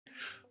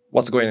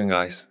What's going on,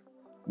 guys?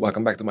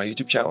 Welcome back to my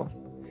YouTube channel.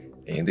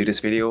 In this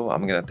video,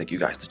 I'm gonna take you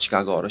guys to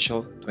Chicago Auto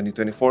Show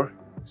 2024.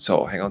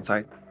 So hang on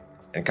tight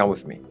and come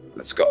with me.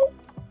 Let's go.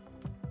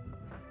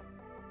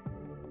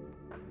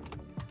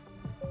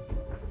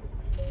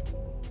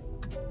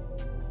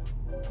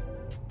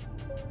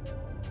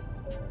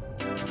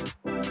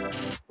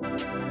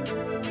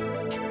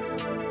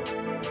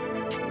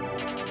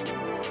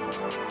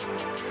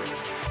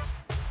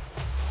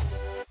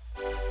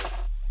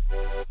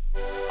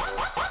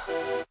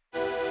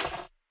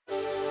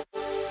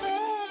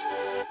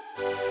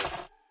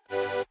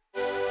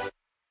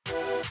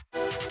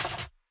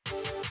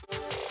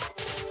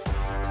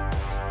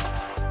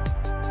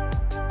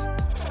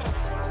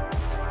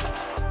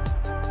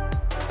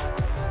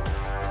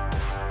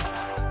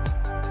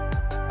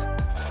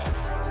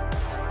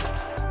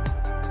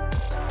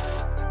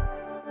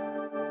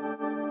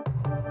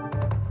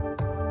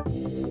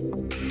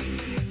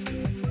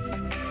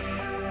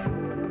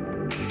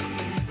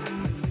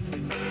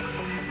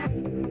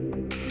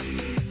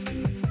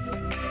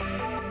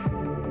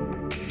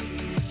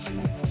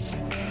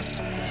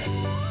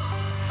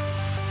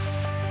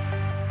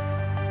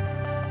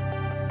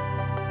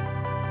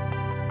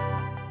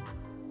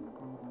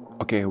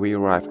 Okay, we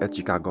arrived at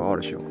Chicago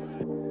Auto Show,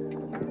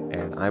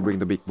 and I bring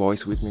the big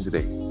boys with me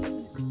today.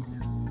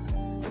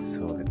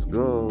 So let's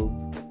go.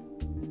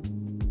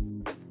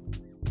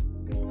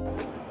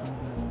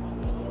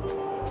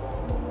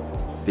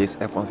 This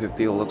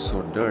F-150 looks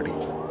so dirty.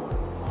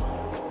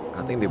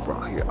 I think they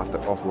brought here after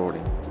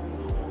off-roading.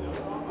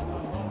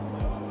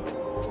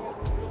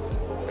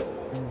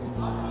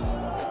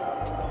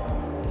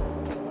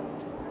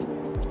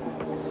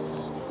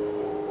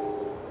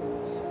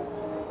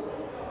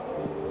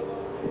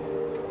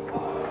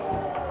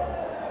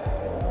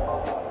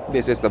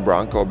 This is the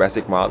Bronco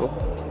basic model.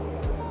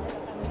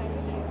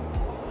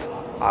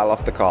 I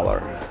love the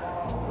color.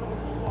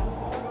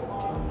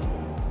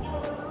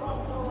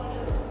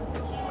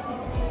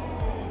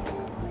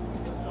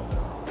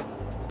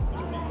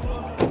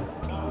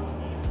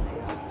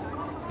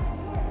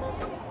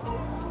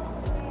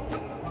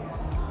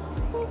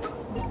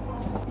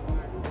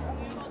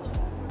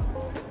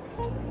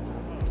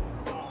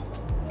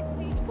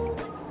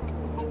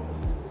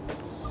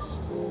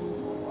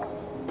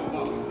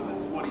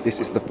 This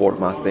is the Ford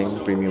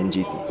Mustang Premium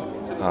GT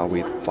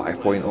with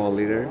 5.0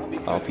 liter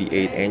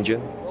V8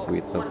 engine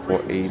with a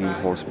 480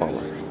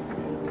 horsepower.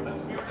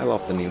 I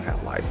love the new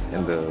headlights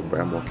and the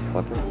Brembo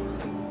caliper.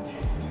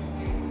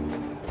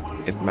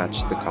 It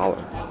matched the color.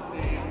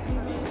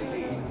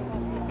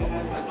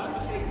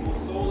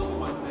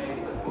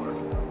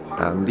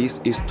 And this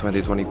is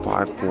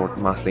 2025 Ford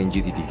Mustang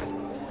GTD.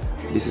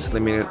 This is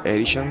limited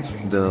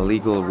edition, the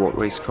legal road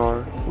race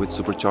car with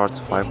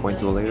supercharged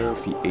 5.2 liter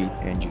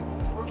V8 engine.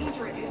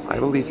 I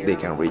believe they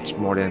can reach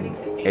more than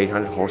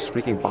 800 horse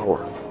freaking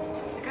power.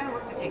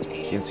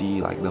 You can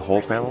see like the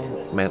whole panel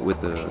made with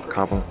the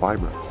carbon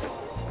fiber,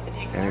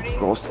 and it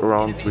costs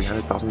around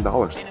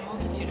 $300,000.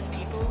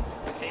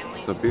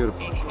 So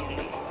beautiful.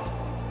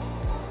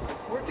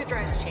 Work that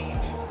drives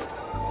change.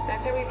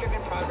 That's how we've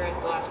driven progress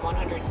the last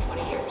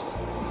 120 years.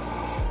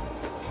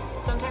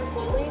 Sometimes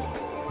slowly,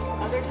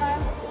 other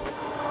times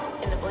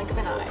in the blink of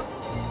an eye.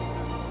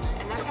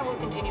 And that's how we'll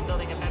continue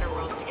building a better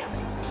world together.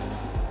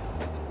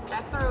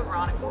 That's the road we're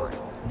on it for.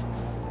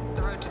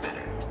 The road to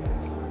better.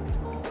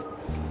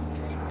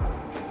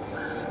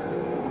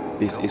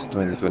 This is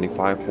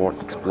 2025 Ford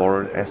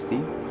Explorer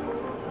ST.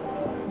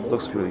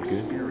 Looks really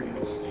good.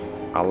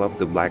 I love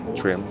the black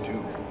trim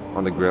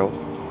on the grille.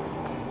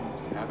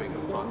 Having a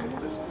bucket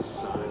list the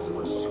size of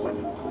a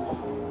swimming pool.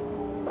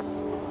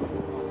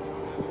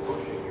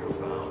 Pushing your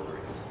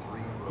boundaries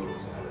 3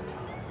 rows at a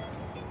time.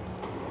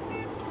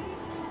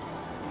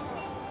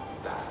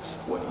 That's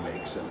what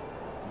makes it.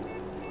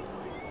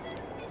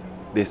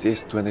 This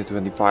is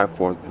 2025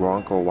 Ford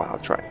Bronco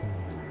Wildtrak.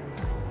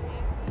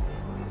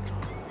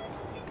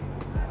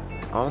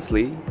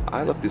 Honestly,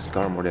 I love this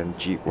car more than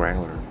Jeep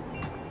Wrangler.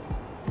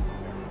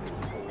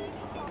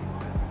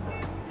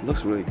 It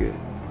looks really good.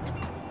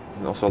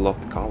 And also love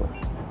the color.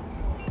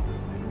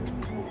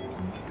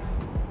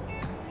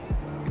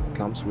 It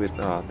comes with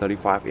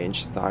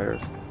 35-inch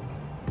tires.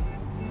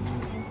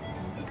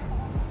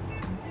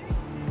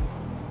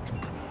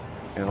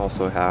 And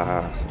also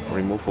has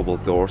removable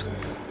doors.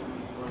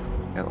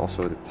 And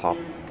also the top.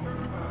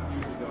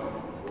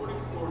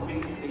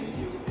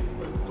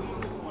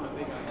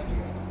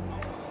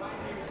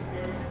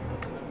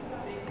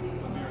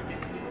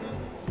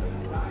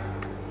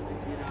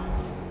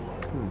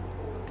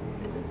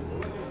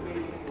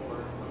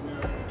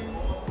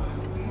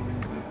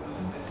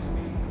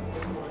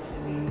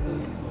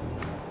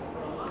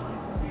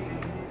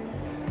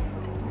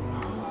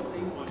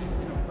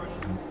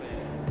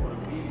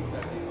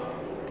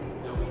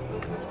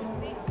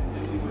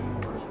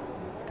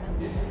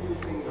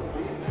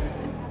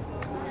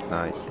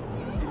 Nice.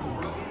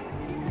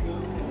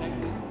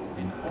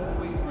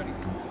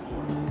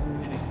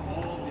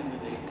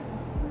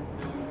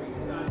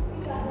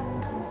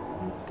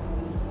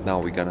 Now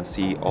we're gonna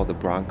see all the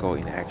Bronco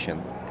in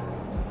action.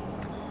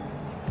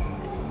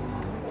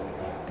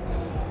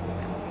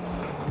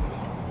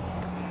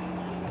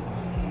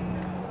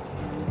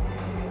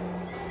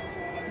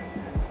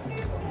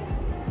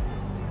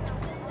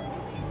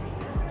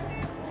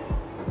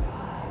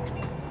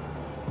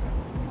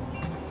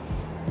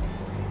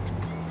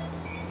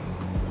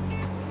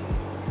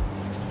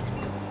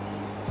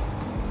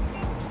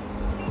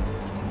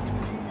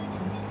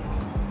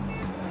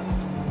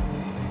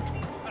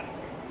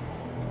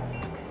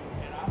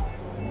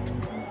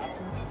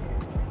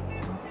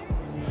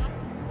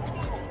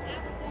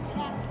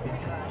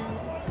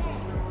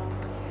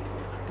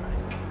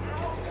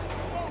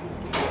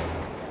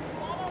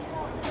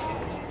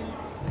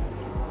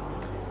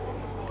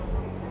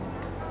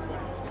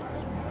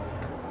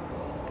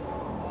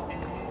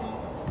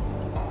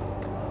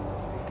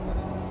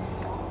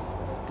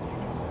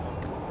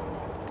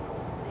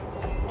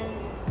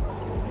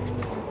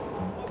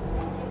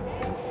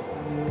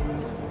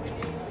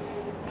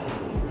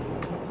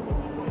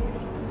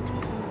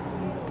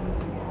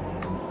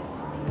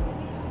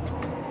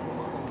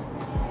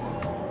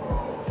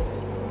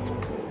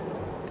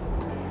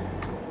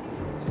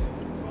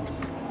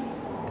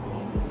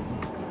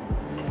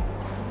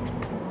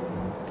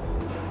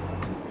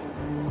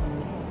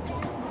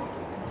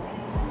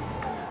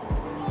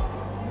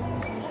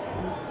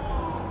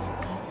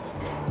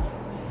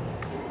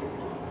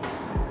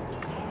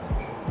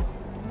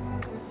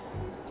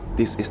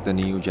 This is the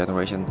new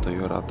generation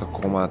Toyota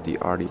Tacoma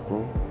TRD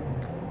Pro.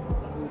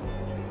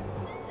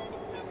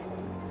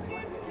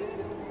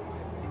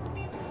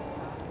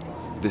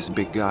 This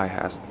big guy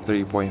has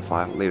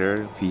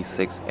 3.5-liter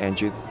V6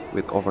 engine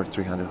with over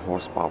 300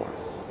 horsepower.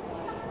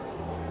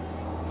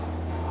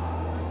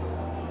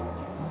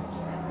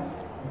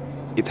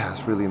 It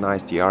has really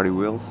nice TRD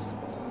wheels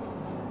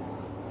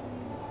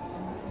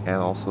and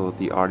also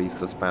TRD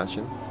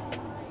suspension.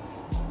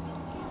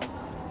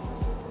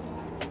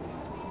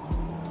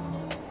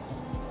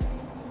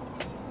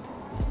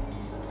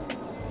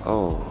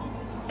 Oh,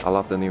 I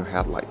love the new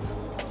headlights.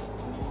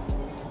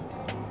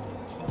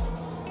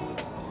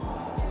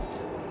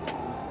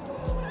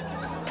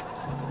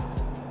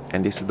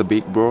 And this is the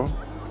big bro,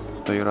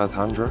 Toyota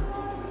Tundra.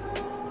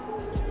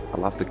 I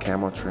love the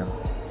camo trim.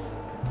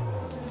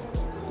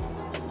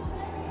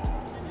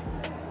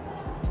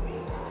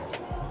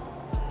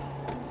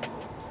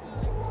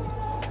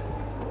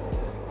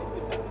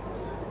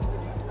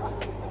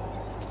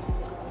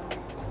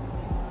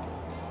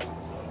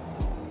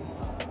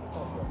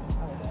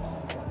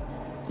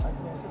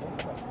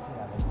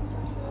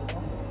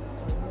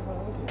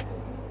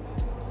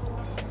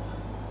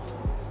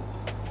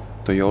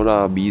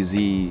 Toyota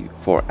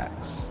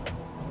BZ4X,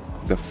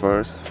 the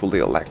first fully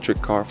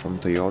electric car from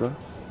Toyota.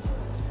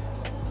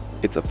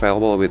 It's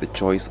available with the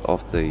choice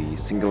of the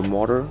single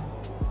motor,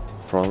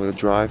 front-wheel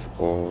drive,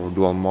 or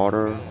dual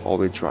motor,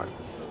 all-wheel drive.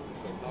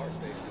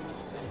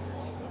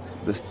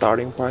 The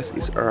starting price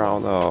is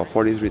around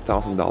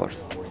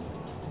 $43,000.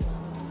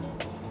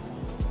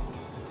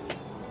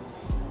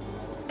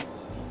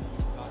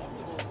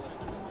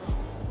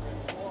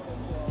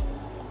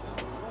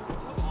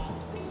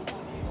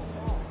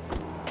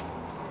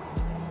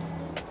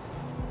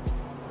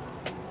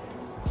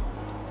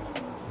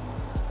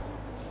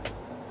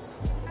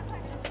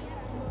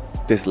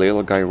 This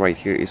little guy right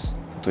here is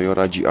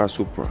Toyota GR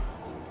Supra.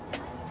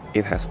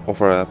 It has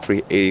over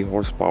 380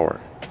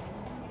 horsepower.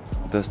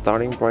 The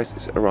starting price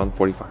is around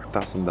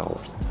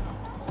 $45,000.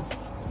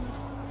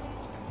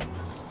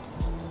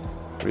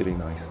 Really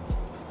nice.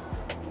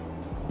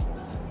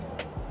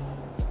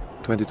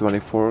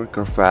 2024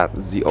 Corvette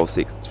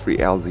Z06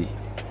 3LZ.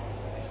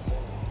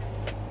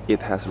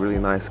 It has really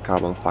nice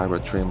carbon fiber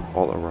trim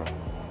all around.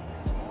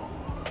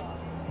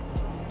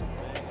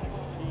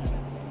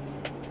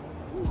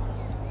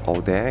 Oh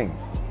dang,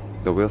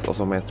 the wheels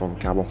also made from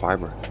carbon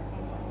fiber.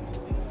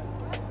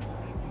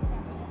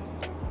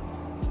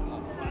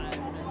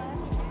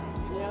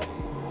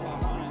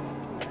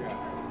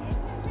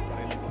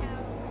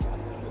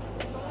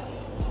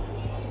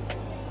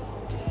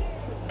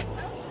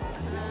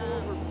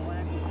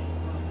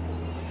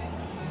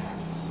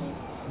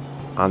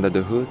 Under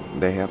the hood,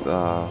 they have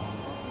a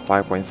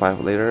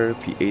 5.5-liter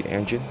V8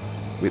 engine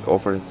with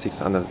over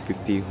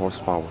 650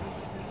 horsepower.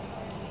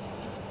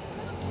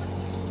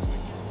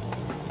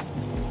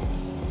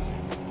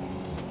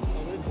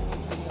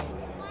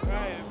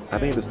 I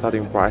think the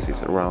starting price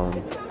is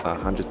around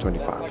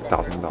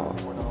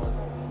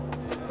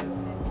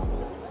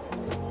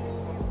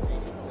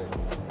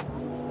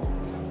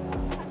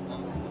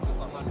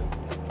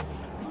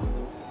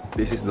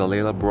This is the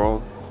Layla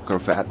Bro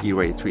Corvette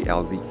E-Ray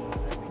 3LZ.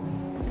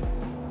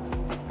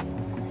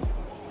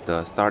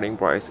 The starting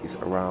price is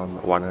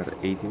around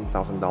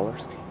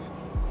 $118,000.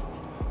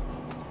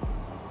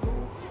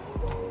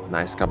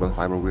 Nice carbon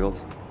fiber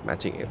wheels,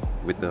 matching it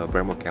with the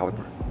Brembo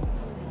caliper.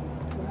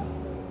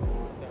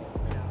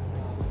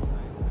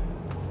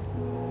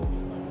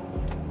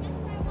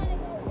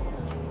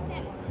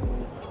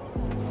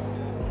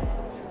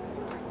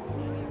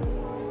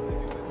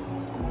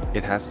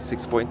 It has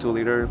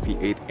 6.2-liter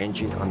V8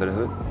 engine under the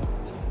hood.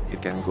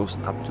 It can go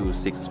up to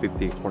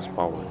 650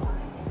 horsepower.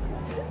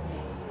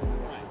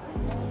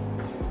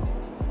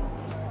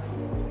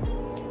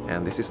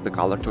 And this is the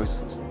color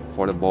choices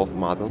for the both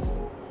models.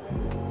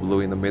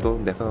 Blue in the middle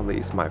definitely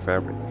is my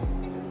favorite.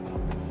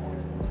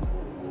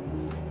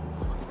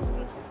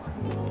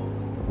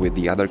 With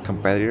the other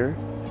competitor,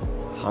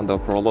 Honda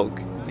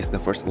Prologue is the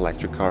first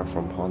electric car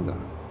from Honda.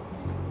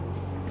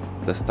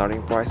 The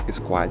starting price is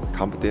quite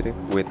competitive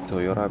with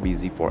Toyota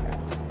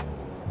bZ4X.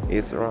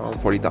 It's around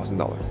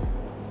 $40,000.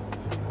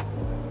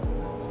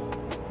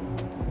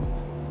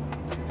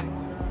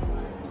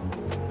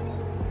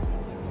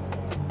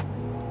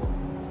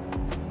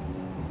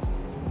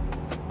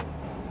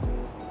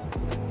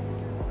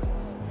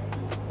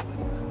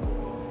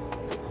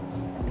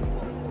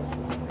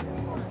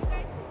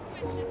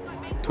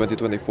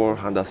 (2024)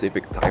 Honda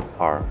Civic Type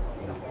R.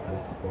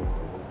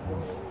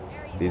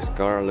 This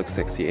car looks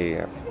sexy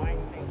AF.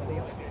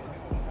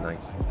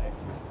 Nice.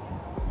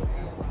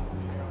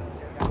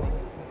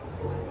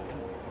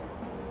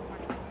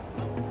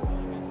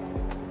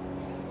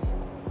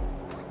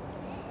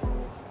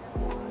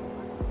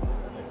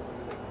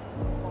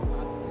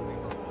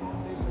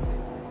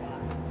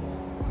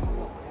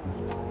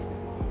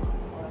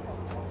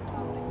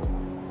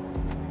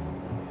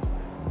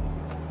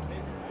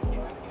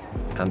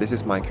 And this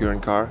is my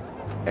current car,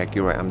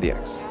 Acura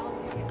MDX.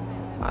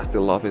 I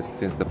still love it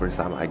since the first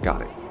time I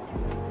got it.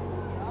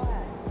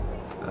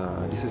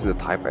 This is the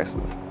Type S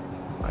though.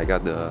 I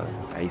got the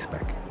A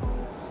spec.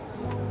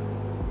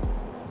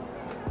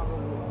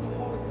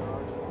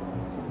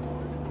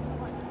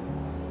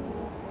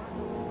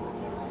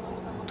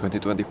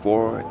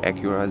 (2024)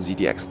 Acura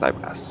ZDX Type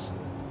S.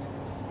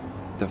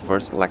 The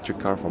first electric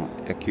car from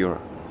Acura.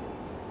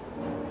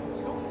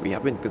 We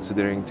have been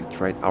considering to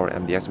trade our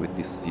MDX with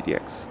this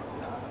ZDX.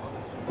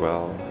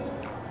 Well,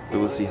 we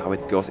will see how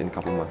it goes in a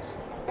couple months.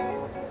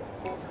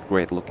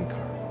 Great looking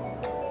car.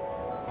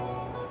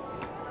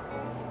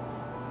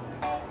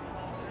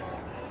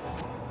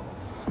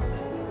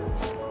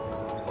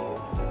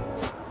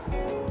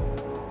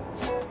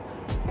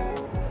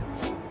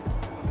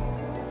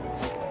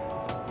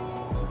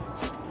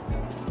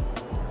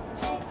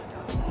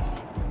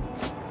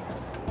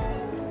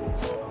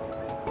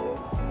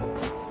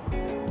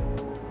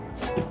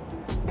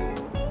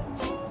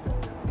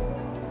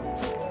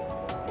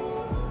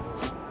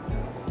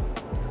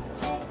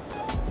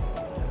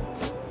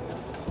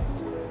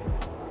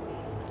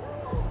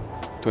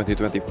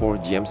 (2024)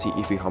 GMC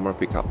EV Hummer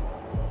pickup.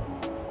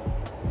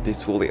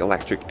 This fully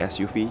electric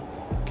SUV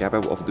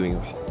capable of doing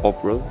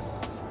off-road.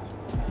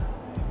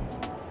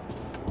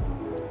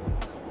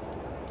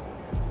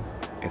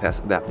 It has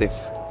adaptive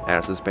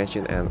air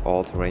suspension and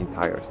all-terrain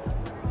tires.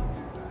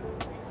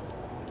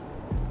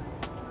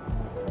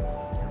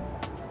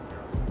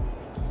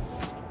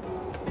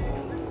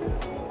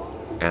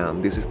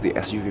 And this is the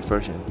SUV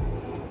version.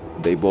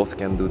 They both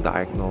can do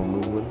diagonal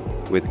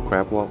movement with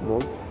crab walk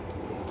mode.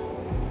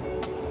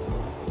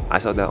 I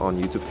saw that on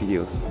YouTube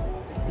videos.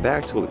 They're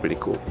actually pretty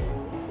cool.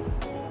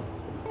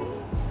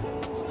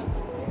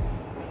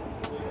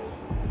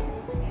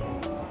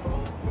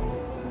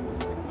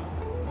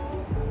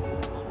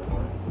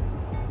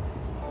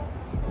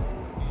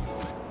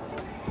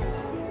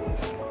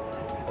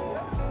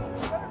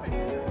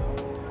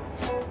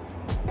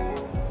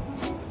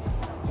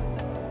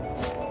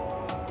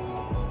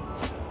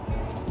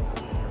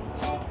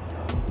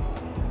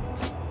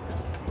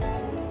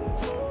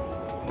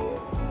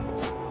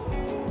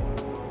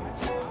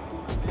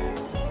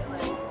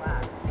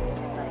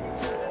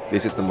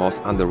 This is the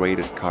most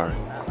underrated car,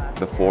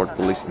 the Ford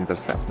Police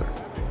Interceptor.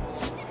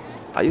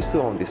 I used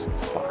to own this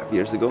 5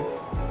 years ago.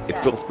 It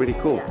feels pretty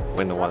cool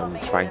when no one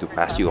is trying to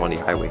pass you on the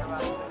highway.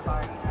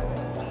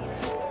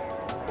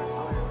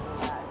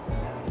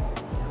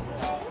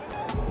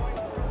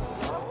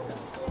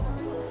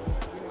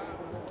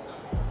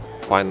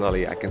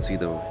 Finally, I can see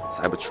the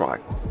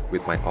Cybertruck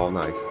with my own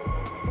eyes.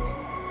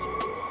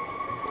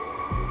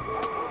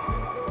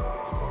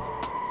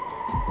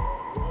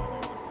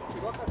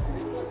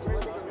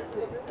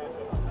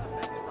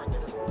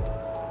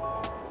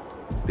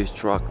 This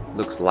truck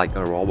looks like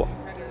a robot.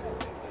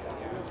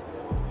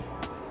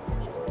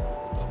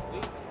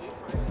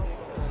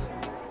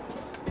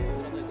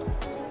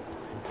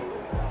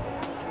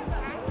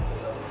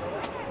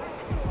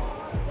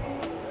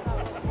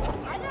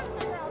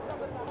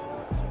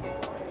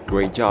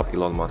 Great job,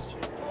 Elon Musk.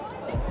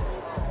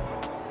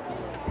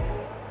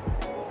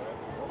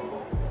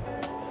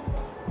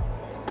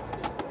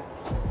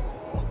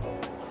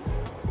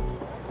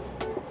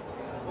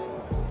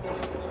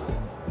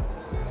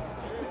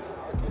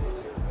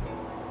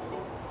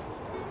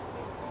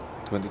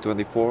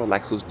 (2024)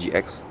 Lexus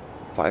GX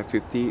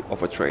 550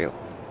 Off-Trail.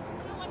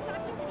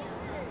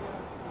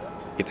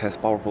 It has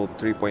powerful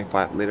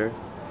 3.5-liter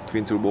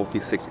twin-turbo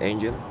V6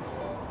 engine.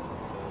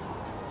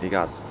 It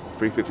got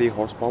 350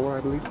 horsepower, I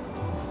believe.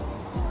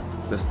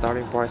 The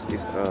starting price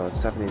is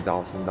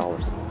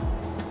 $70,000.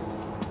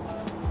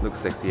 Looks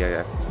sexy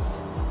AF.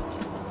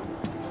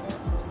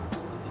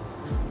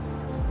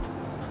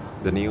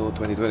 the new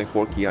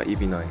 2024 Kia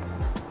EV9.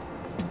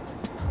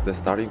 The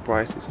starting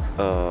price is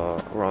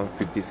around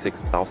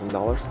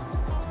 $56,000.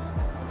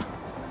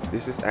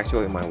 This is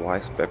actually my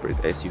wife's favorite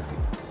SUV.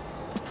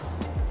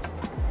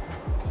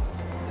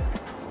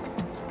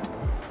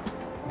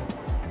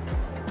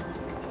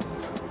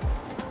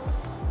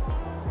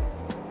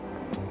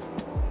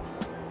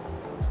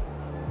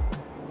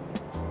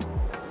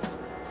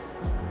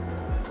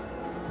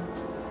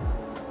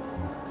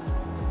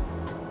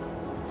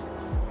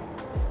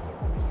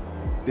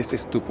 This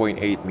is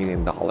 $2.8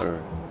 million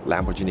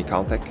Lamborghini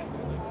Countach.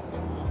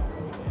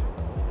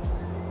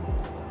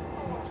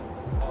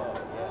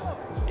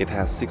 It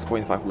has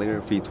 6.5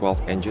 liter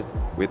V12 engine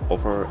with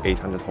over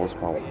 800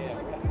 horsepower.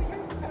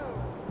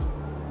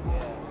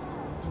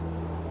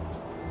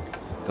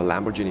 The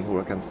Lamborghini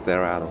Huracan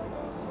Sterrato.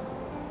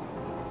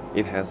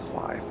 It has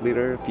 5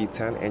 liter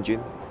V10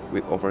 engine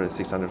with over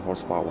 600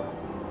 horsepower.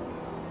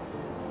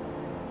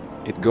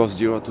 It goes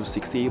 0 to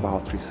 60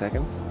 about 3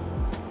 seconds.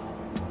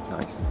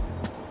 Nice.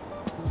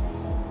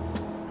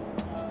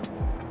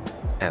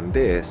 And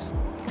this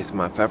is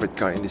my favorite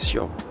car in this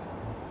show.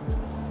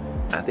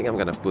 I think I'm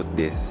gonna put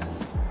this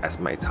as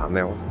my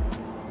thumbnail.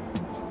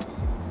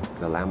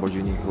 The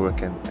Lamborghini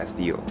Huracan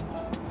STO.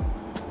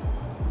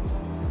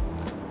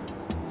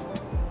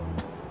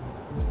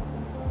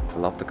 I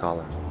love the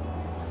color.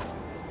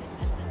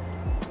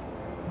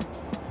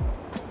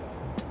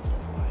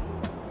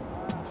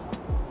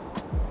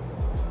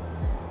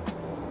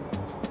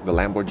 The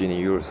Lamborghini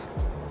Urus.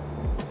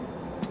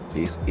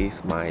 This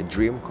is my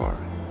dream car.